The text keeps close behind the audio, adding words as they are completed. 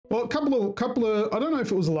Well, a couple of, I don't know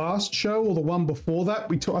if it was the last show or the one before that. I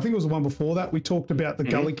think it was the one before that. We talked about the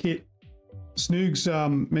Gulikit. Snoogs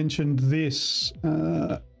mentioned this.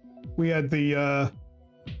 We had the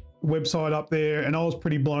website up there, and I was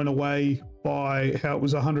pretty blown away by how it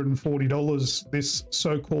was $140, this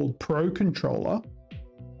so-called Pro controller.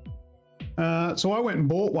 So I went and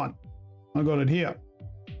bought one. I got it here.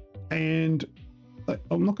 And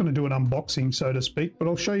I'm not going to do an unboxing, so to speak, but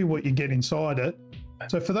I'll show you what you get inside it.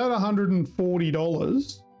 So for that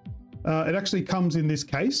 $140, it actually comes in this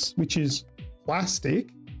case, which is plastic.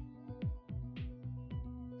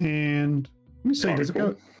 And let me see, does it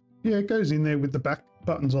go? Yeah, it goes in there with the back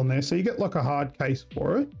buttons on there. So you get like a hard case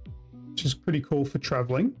for it, which is pretty cool for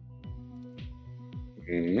traveling.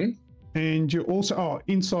 And you also,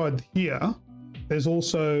 inside here, there's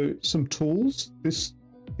also some tools. This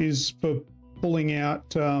is for pulling out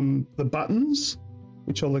the buttons,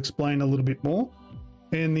 which I'll explain a little bit more.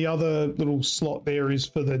 And the other little slot there is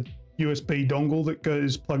for the USB dongle that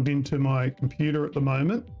goes plugged into my computer at the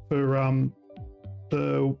moment for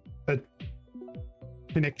the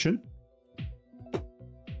connection.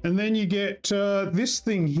 And then you get this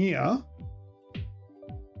thing here,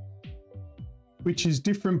 which is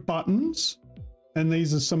different buttons. And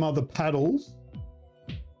these are some other paddles.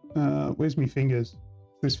 Where's my fingers?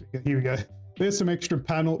 This finger, here we go. There's some extra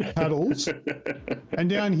paddles. And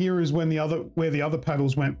down here is where the other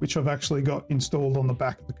paddles went, which I've actually got installed on the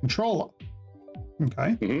back of the controller.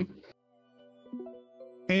 Okay.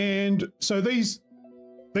 And so these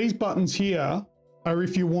buttons here are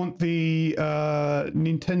if you want the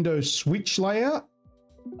Nintendo Switch layout.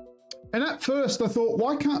 And at first I thought,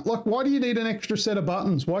 why do you need an extra set of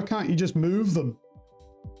buttons? Why can't you just move them?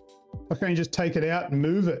 Why can't you just take it out and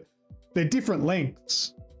move it? They're different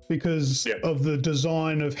lengths because of the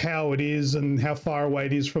design of how it is and how far away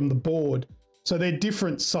it is from the board. So they're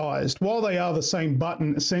different sized. While they are the same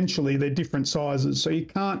button, essentially they're different sizes. So you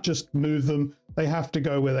can't just move them. They have to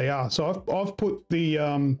go where they are. So I've put the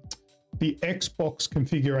Xbox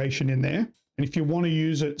configuration in there. And if you want to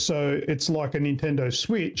use it so it's like a Nintendo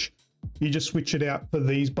Switch, you just switch it out for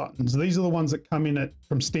these buttons. These are the ones that come in it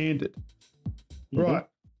from standard. Right.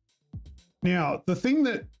 Now, the thing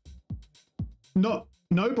that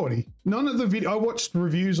none of the video, I watched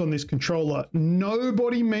reviews on this controller,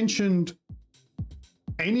 nobody mentioned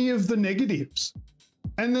any of the negatives.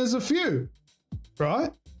 And there's a few,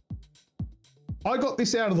 right? I got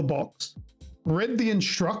this out of the box, read the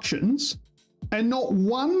instructions, and not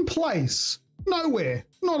one place, nowhere,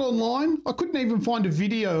 not online, I couldn't even find a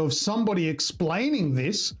video of somebody explaining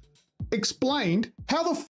this, explained how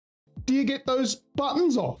the f do you get those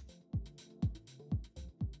buttons off?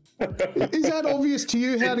 Is that obvious to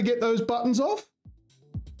you how to get those buttons off?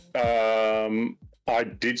 I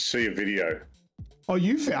did see a video. Oh,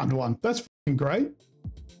 you found one. That's f***ing great.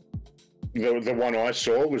 The one I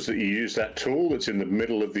saw was that you use that tool that's in the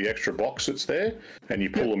middle of the extra box that's there, and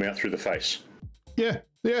you pull them out through the face. Yeah.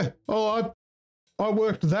 Oh, I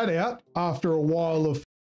worked that out after a while of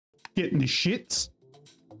getting the shits.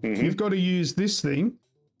 You've got to use this thing.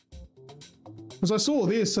 Because I saw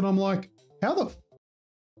this and I'm like, how the f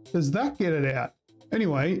does that get it out?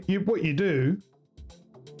 Anyway, what you do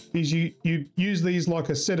is you use these like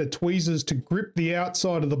a set of tweezers to grip the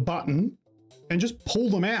outside of the button and just pull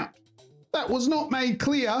them out. That was not made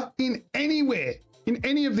clear in anywhere, in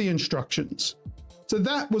any of the instructions. So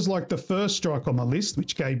that was like the first strike on my list,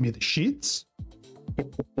 which gave me the shits.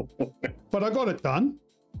 But I got it done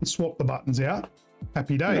and swapped the buttons out.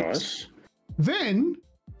 Happy days. Nice. Then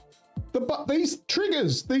these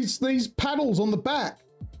triggers, these paddles on the back,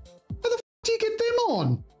 how the f do you get them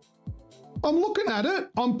on? I'm looking at it,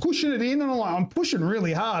 I'm pushing it in, and I'm pushing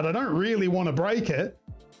really hard. I don't really want to break it.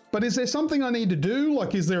 But is there something I need to do?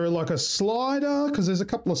 Like, is there like a slider? Because there's a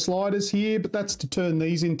couple of sliders here, but that's to turn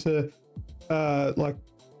these into like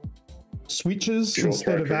switches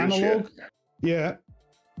instead of analog. Yeah.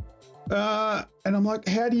 And I'm like,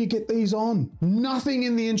 how do you get these on? Nothing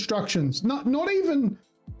in the instructions. Not even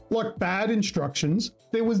like bad instructions.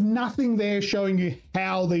 There was nothing there showing you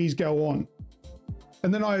how these go on.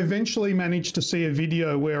 And then I eventually managed to see a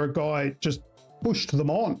video where a guy just pushed them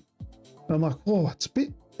on. And I'm like, oh,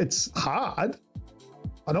 it's hard.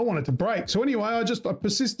 I don't want it to break. So anyway, I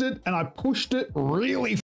persisted and I pushed it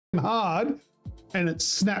really hard and it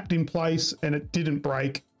snapped in place and it didn't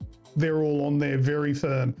break. They're all on there very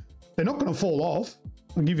firm. They're not going to fall off.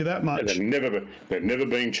 I'll give you that much. And they've never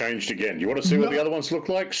been changed again. You want to see what the other ones look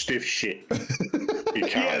like? Stiff shit. You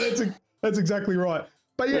can't. Yeah, that's exactly right.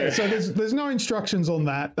 But yeah, so there's no instructions on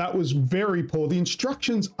that. That was very poor. The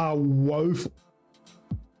instructions are woeful.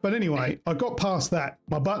 But anyway, I got past that.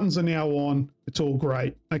 My buttons are now on. It's all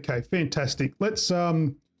great. Okay, fantastic. Let's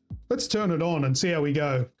turn it on and see how we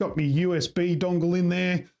go. Got me USB dongle in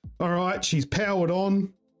there. All right, she's powered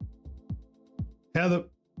on.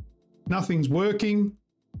 Nothing's working.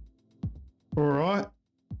 All right.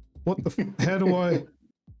 How do I?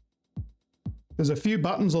 There's a few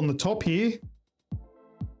buttons on the top here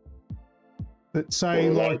that say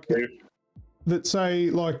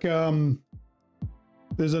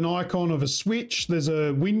there's an icon of a switch, there's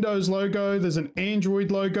a Windows logo, there's an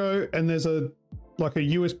Android logo, and there's a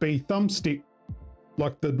USB thumbstick,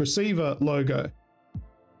 like the receiver logo.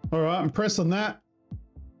 All right, I'm pressing that.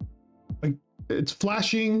 It's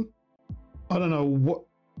flashing. I don't know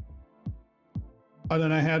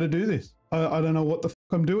how to do this. I don't know what the fuck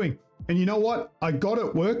I'm doing. And you know what? I got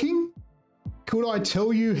it working. Could I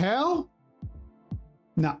tell you how?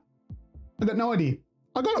 Nah, I got no idea.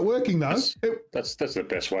 I got it working though. That's the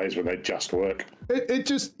best ways when they just work. It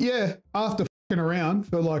just, yeah, after fucking around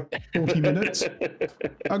for like 40 minutes,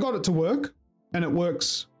 I got it to work and it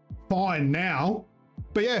works fine now.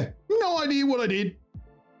 But yeah, no idea what I did.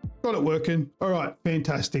 Got it working. All right,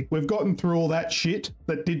 fantastic. We've gotten through all that shit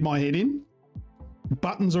that did my head in.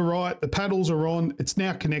 Buttons are right. The paddles are on. It's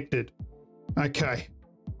now connected. Okay.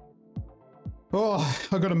 Oh,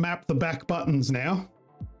 I got to map the back buttons now.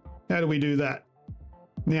 How do we do that?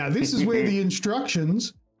 Now, this is where the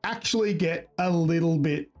instructions actually get a little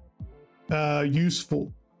bit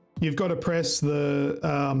useful. You've got to press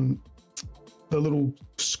the little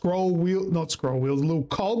scroll wheel, not scroll wheel, the little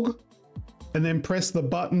cog, and then press the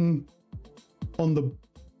button on the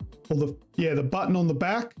button on the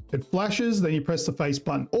back. It flashes, then you press the face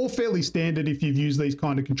button. All fairly standard if you've used these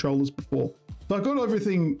kind of controllers before. So I got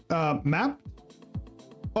everything mapped.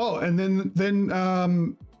 Oh, and then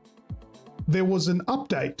there was an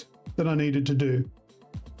update that I needed to do.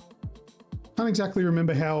 Can't exactly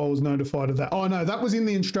remember how I was notified of that. Oh no, that was in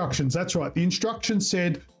the instructions. That's right. The instructions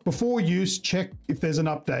said before use, check if there's an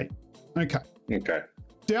update. Okay. Okay.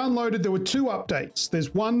 Downloaded, there were two updates.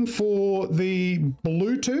 There's one for the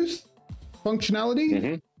Bluetooth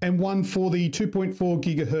functionality and one for the 2.4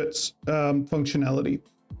 gigahertz functionality.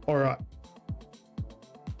 All right.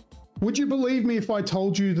 Would you believe me if I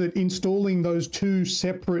told you that installing those two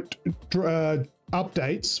separate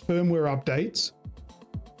updates, firmware updates,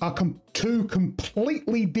 are two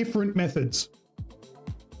completely different methods?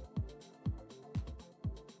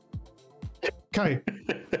 Okay.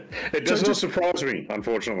 It does not surprise me,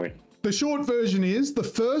 unfortunately. The short version is the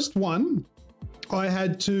first one I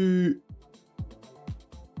had to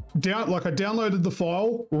I downloaded the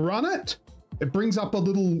file, run it. It brings up a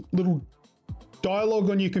little dialogue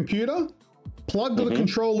on your computer, plug the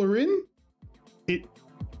controller in, it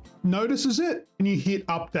notices it, and you hit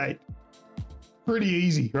update. Pretty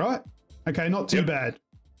easy, right? Okay, not too bad.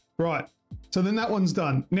 Right. So then that one's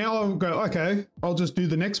done. Now I'll go, okay, I'll just do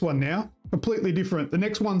the next one now. Completely different. The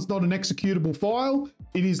next one's not an executable file.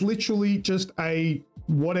 It is literally just a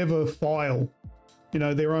whatever file,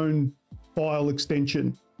 their own file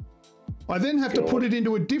extension. I then have to put it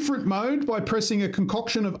into a different mode by pressing a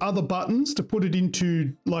concoction of other buttons to put it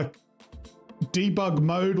into like debug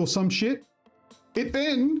mode or some shit. It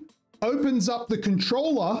then opens up the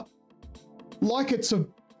controller like it's a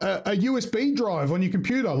USB drive on your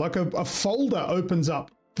computer, like a folder opens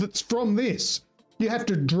up that's from this. You have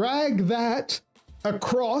to drag that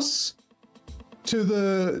across to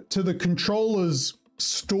the controller's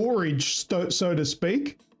storage, so to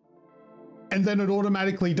speak, and then it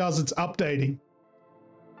automatically does its updating.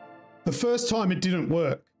 The first time it didn't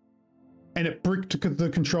work, and it bricked the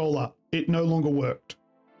controller. It no longer worked.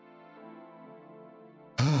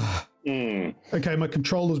 Okay, my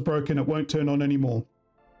controller's broken. It won't turn on anymore.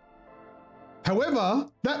 However,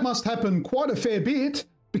 that must happen quite a fair bit,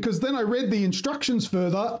 because then I read the instructions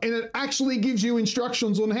further and it actually gives you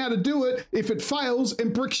instructions on how to do it if it fails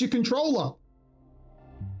and bricks your controller.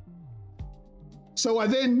 So I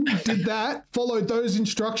then did that, followed those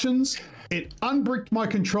instructions. It unbricked my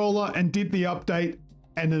controller and did the update,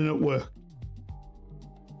 and then it worked.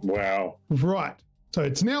 Wow. Right. So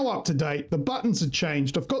it's now up to date. The buttons have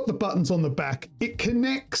changed. I've got the buttons on the back. It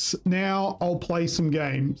connects. Now I'll play some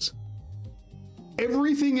games.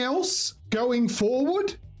 Everything else going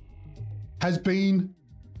forward has been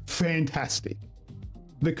fantastic.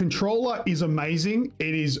 The controller is amazing.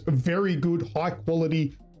 It is very good, high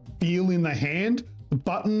quality feel in the hand. The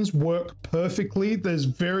buttons work perfectly. There's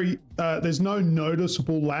no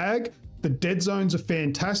noticeable lag. The dead zones are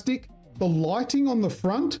fantastic. The lighting on the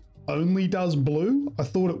front only does blue. I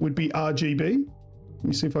thought it would be RGB. Let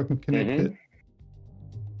me see if I can connect it.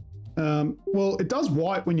 Well, it does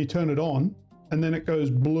white when you turn it on, and then it goes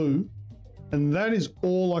blue, and that is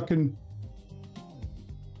all I can.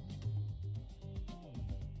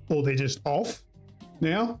 Or they're just off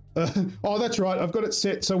now. Oh, that's right. I've got it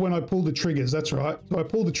set so when I pull the triggers, that's right. So I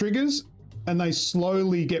pull the triggers and they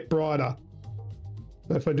slowly get brighter.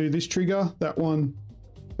 So if I do this trigger, that one,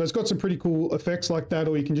 so it's got some pretty cool effects like that,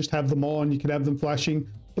 or you can just have them on, you can have them flashing,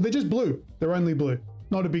 but they're just blue. They're only blue.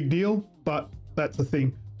 Not a big deal, but that's the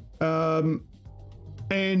thing.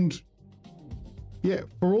 And yeah,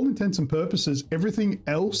 for all intents and purposes, everything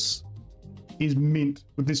else is mint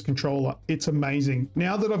with this controller. It's amazing.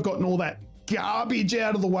 Now that I've gotten all that garbage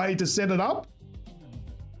out of the way to set it up,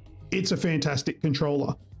 it's a fantastic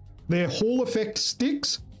controller. They're Hall effect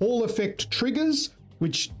sticks, Hall effect triggers,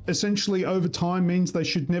 which essentially over time means they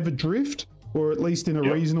should never drift, or at least in a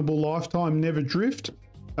reasonable lifetime, never drift.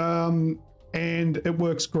 And it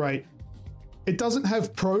works great. It doesn't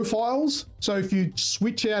have profiles, so if you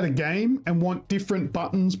switch out a game and want different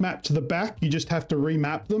buttons mapped to the back, you just have to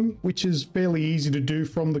remap them, which is fairly easy to do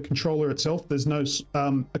from the controller itself. There's no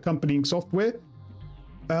accompanying software.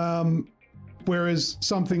 Whereas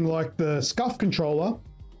something like the Scuff controller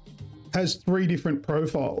has 3 different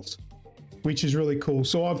profiles, which is really cool.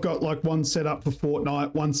 So I've got like one set up for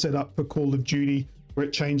Fortnite, one set up for Call of Duty, where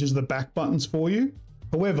it changes the back buttons for you.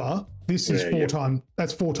 However, this is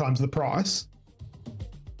that's 4 times the price.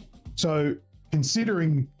 So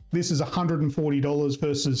considering this is $140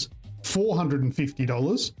 versus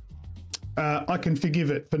 $450, I can forgive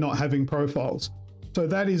it for not having profiles. So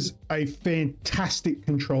that is a fantastic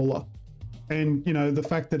controller. And, you know, the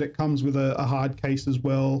fact that it comes with a hard case as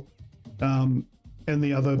well, and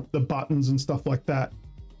the buttons and stuff like that,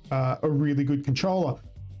 a really good controller.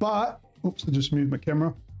 But, oops, I just moved my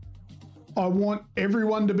camera. I want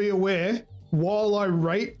everyone to be aware, while I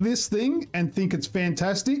rate this thing and think it's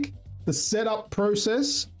fantastic, the setup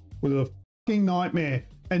process was a fucking nightmare.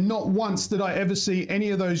 And not once did I ever see any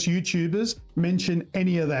of those YouTubers mention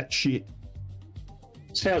any of that shit.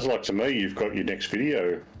 Sounds like to me you've got your next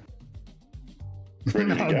video ready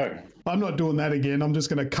to go. I'm not doing that again. I'm just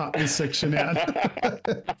going to cut this section out.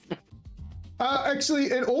 Actually,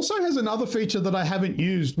 it also has another feature that I haven't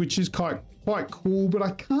used, which is quite cool, but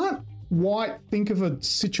I can't quite think of a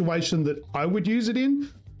situation that I would use it in.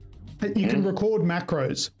 You can record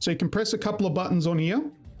macros. So you can press a couple of buttons on here,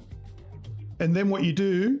 and then what you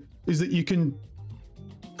do is that you can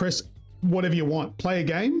press whatever you want, play a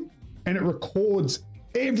game, and it records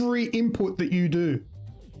every input that you do.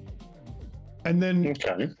 And then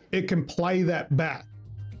it can play that back,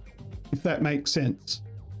 if that makes sense.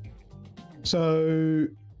 So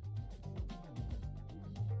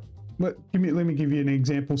let me give you an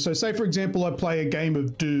example. So say, for example, I play a game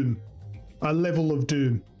of Doom, a level of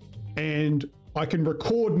Doom, and I can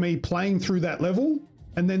record me playing through that level,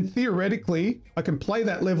 and then theoretically I can play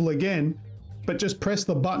that level again, but just press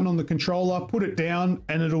the button on the controller, put it down,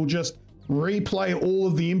 and it'll just replay all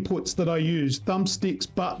of the inputs that I use, thumbsticks,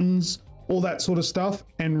 buttons, all that sort of stuff,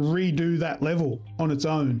 and redo that level on its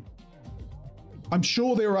own. I'm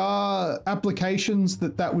sure there are applications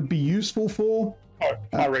that would be useful for.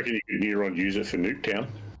 I reckon you could near on use it for Nuketown.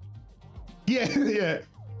 Yeah, yeah.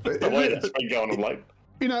 The way that's been going of late.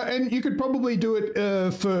 You know, and you could probably do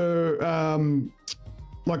it for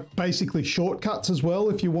like basically shortcuts as well,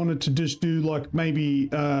 if you wanted to just do like maybe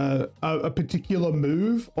a particular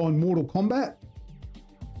move on Mortal Kombat.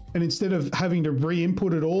 And instead of having to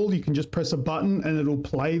re-input it all, you can just press a button and it'll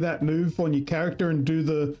play that move on your character and do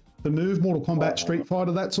the move, Mortal Kombat, Street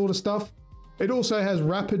Fighter, that sort of stuff. It also has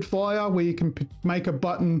rapid fire, where you can make a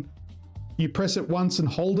button, you press it once and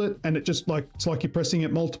hold it, and it just like, it's like you're pressing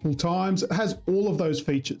it multiple times. It has all of those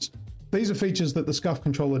features. These are features that the Scuff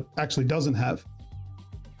controller actually doesn't have.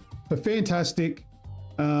 So fantastic,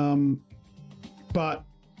 but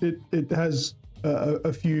it has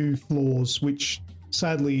a few flaws, which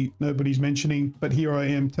sadly nobody's mentioning, but here I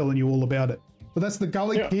am telling you all about it. But that's the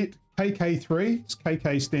Gulikit KK3.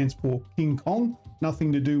 KK stands for King Kong.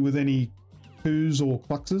 Nothing to do with any Who's or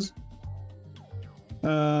Cluxes.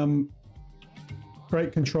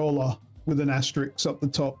 Great controller with an asterisk up the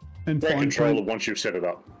top. And great controller once you've set it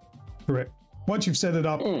up. Correct. Once you've set it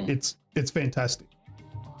up, it's fantastic.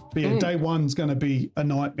 But yeah, day one's going to be a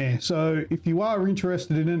nightmare. So if you are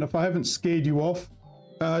interested in it, if I haven't scared you off,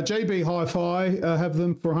 JB Hi-Fi have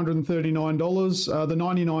them for $139. The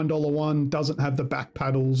 $99 one doesn't have the back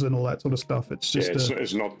paddles and all that sort of stuff. It's just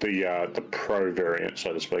it's not the pro variant,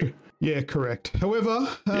 so to speak. Yeah, correct. However,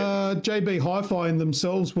 JB Hi-Fi in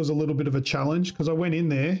themselves was a little bit of a challenge, because I went in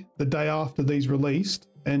there the day after these released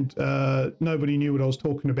and nobody knew what I was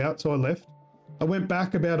talking about, so I left. I went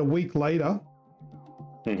back about a week later,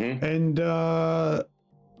 and they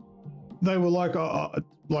were like,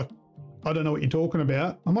 I don't know what you're talking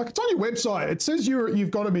about. I'm like, it's on your website. It says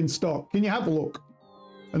you've got them in stock. Can you have a look?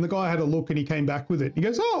 And the guy had a look and he came back with it. He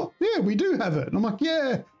goes, oh, yeah, we do have it. And I'm like,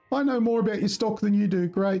 yeah, I know more about your stock than you do.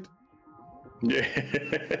 Great. Yeah.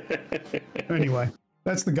 Anyway,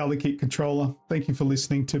 that's the Gulikit controller. Thank you for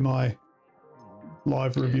listening to my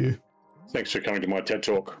live review. Thanks for coming to my TED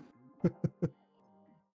Talk.